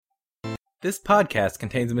This podcast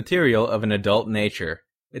contains material of an adult nature.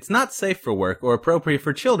 It's not safe for work or appropriate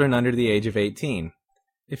for children under the age of 18.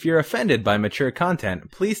 If you're offended by mature content,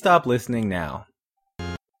 please stop listening now.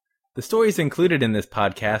 The stories included in this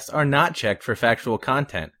podcast are not checked for factual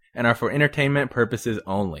content and are for entertainment purposes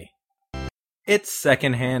only. It's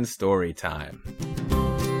secondhand story time.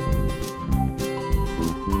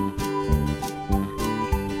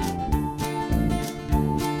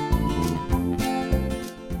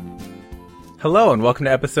 Hello and welcome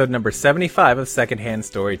to episode number 75 of Secondhand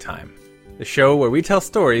Storytime, the show where we tell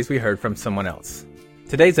stories we heard from someone else.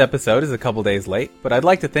 Today's episode is a couple days late, but I'd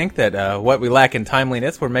like to think that what we lack in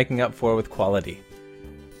timeliness we're making up for with quality.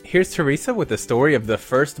 Here's Teresa with the story of the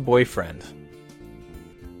first boyfriend.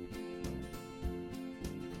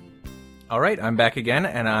 Alright, I'm back again,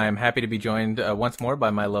 and I'm happy to be joined once more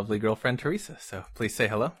by my lovely girlfriend Teresa, so please say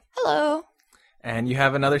hello. Hello. And you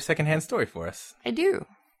have another secondhand story for us. I do.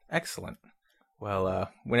 Excellent. Well,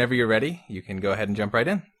 whenever you're ready, you can go ahead and jump right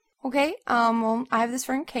in. Okay, well, I have this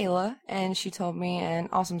friend Kayla, and she told me an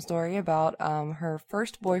awesome story about her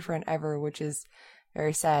first boyfriend ever, which is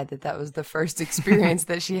very sad that was the first experience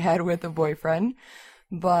that she had with a boyfriend.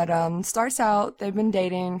 But starts out, they've been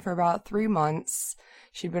dating for about 3 months.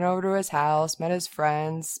 She'd been over to his house, met his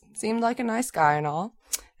friends, seemed like a nice guy and all.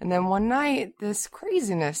 And then one night, this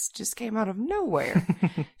craziness just came out of nowhere.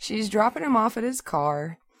 She's dropping him off at his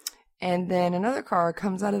car. And then another car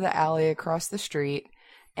comes out of the alley across the street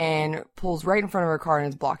and pulls right in front of her car and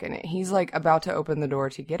is blocking it. He's like about to open the door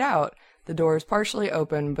to get out. The door is partially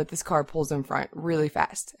open, but this car pulls in front really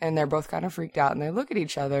fast. And they're both kind of freaked out and they look at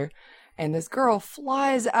each other. And this girl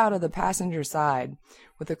flies out of the passenger side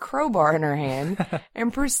with a crowbar in her hand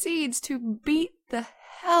and proceeds to beat the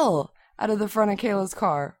hell out of the front of Kayla's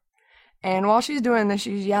car. And while she's doing this,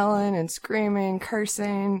 she's yelling and screaming,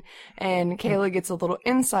 cursing, and Kayla gets a little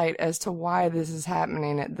insight as to why this is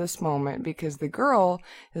happening at this moment, because the girl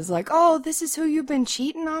is like, oh, this is who you've been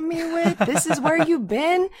cheating on me with? This is where you've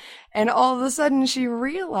been? And all of a sudden she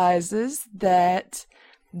realizes that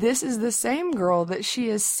this is the same girl that she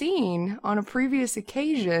has seen on a previous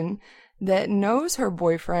occasion that knows her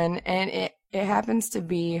boyfriend, and it happens to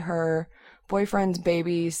be her boyfriend's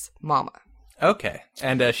baby's mama. Okay.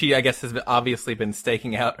 And she, I guess, has obviously been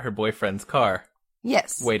staking out her boyfriend's car.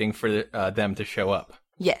 Yes. Waiting for them to show up.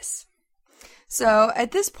 Yes. So,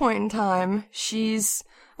 at this point in time, she's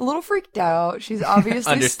a little freaked out. She's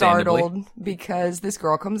obviously startled because this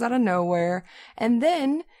girl comes out of nowhere. And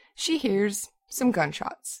then she hears some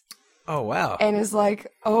gunshots. Oh, wow. And is like,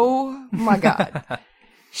 oh my God.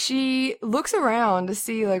 She looks around to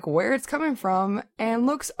see, like, where it's coming from and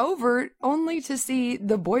looks over only to see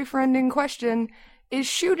the boyfriend in question is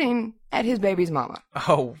shooting at his baby's mama.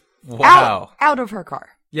 Oh, wow. Out of her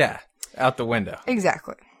car. Yeah, out the window.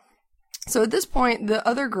 Exactly. So at this point, the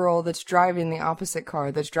other girl that's driving the opposite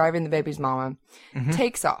car, that's driving the baby's mama,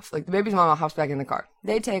 takes off. Like, the baby's mama hops back in the car.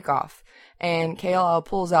 They take off. And Kayla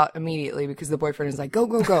pulls out immediately because the boyfriend is like, go,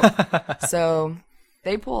 go, go. So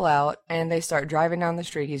they pull out and they start driving down the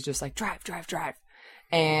street. He's just like, drive, drive, drive.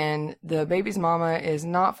 And the baby's mama is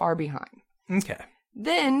not far behind. Okay.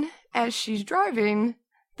 Then, as she's driving,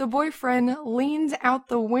 the boyfriend leans out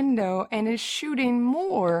the window and is shooting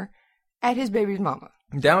more at his baby's mama.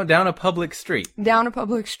 Down a public street. Down a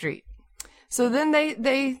public street. So then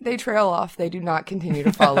they trail off. They do not continue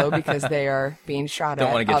to follow because they are being shot Don't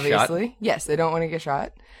at, want to get obviously. shot? Yes, they don't want to get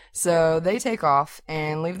shot. So they take off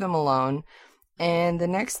and leave them alone. And the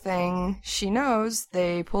next thing she knows,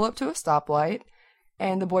 they pull up to a stoplight,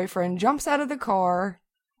 and the boyfriend jumps out of the car,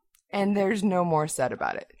 and there's no more said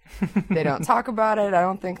about it. They don't talk about it. I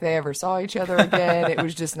don't think they ever saw each other again. It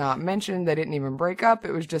was just not mentioned. They didn't even break up.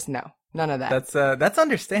 It was just no. None of that. That's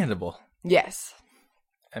understandable. Yes.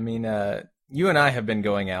 I mean, you and I have been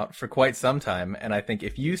going out for quite some time, and I think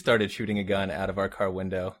if you started shooting a gun out of our car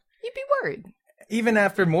window, You'd be worried. even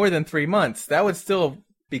after more than 3 months, that would still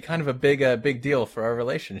be kind of a big deal for our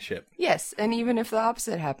relationship. Yes, and even if the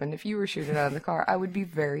opposite happened, if you were shooting out of the car, I would be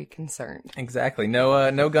very concerned. Exactly.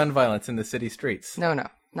 No gun violence in the city streets. No,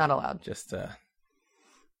 not allowed. Just,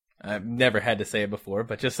 I've never had to say it before,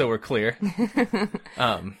 but just so we're clear.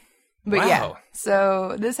 But wow. yeah,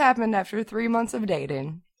 so this happened after 3 months of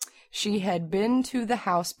dating. She had been to the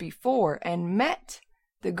house before and met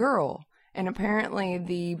the girl. And apparently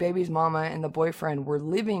the baby's mama and the boyfriend were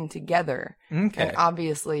living together. Okay. And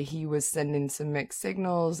obviously he was sending some mixed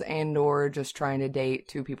signals and or just trying to date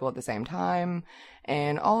two people at the same time.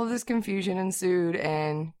 And all of this confusion ensued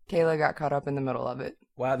and Kayla got caught up in the middle of it.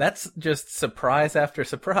 Wow, that's just surprise after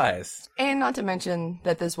surprise. And not to mention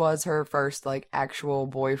that this was her first, like, actual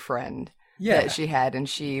boyfriend. Yeah. that she had, and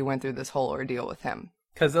she went through this whole ordeal with him.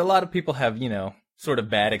 Because a lot of people have, sort of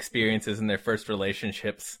bad experiences in their first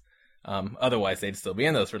relationships. Otherwise, they'd still be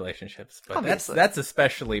in those relationships. But Obviously. that's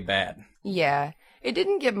especially bad. Yeah. It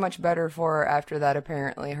didn't get much better for her after that,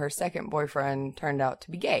 apparently. Her second boyfriend turned out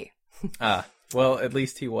to be gay. Well, at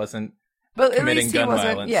least he wasn't But at committing least he gun wasn't,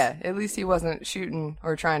 violence. yeah, at least he wasn't shooting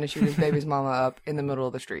or trying to shoot his baby's mama up in the middle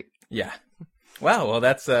of the street. Yeah. Wow, well,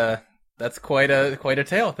 that's quite a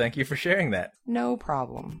tale. Thank you for sharing that. No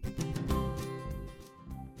problem.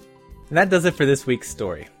 And that does it for this week's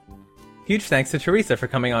story. Huge thanks to Teresa for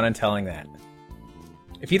coming on and telling that.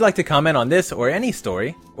 If you'd like to comment on this or any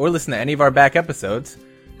story, or listen to any of our back episodes,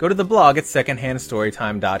 go to the blog at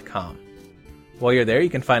secondhandstorytime.com. While you're there, you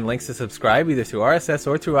can find links to subscribe either through RSS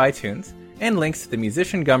or through iTunes, and links to the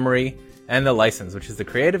Musician Gummery and the license, which is the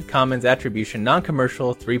Creative Commons Attribution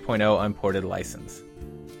Non-Commercial 3.0 Unported license.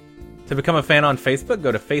 To become a fan on Facebook,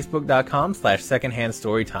 go to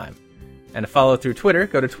facebook.com/secondhandstorytime. And to follow through Twitter,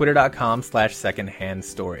 go to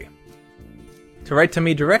twitter.com/secondhandstory. To write to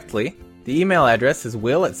me directly, the email address is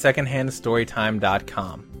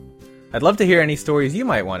will@secondhandstorytime.com. I'd love to hear any stories you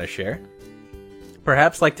might want to share.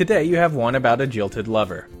 Perhaps, like today, you have one about a jilted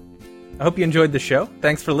lover. I hope you enjoyed the show.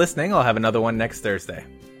 Thanks for listening. I'll have another one next Thursday.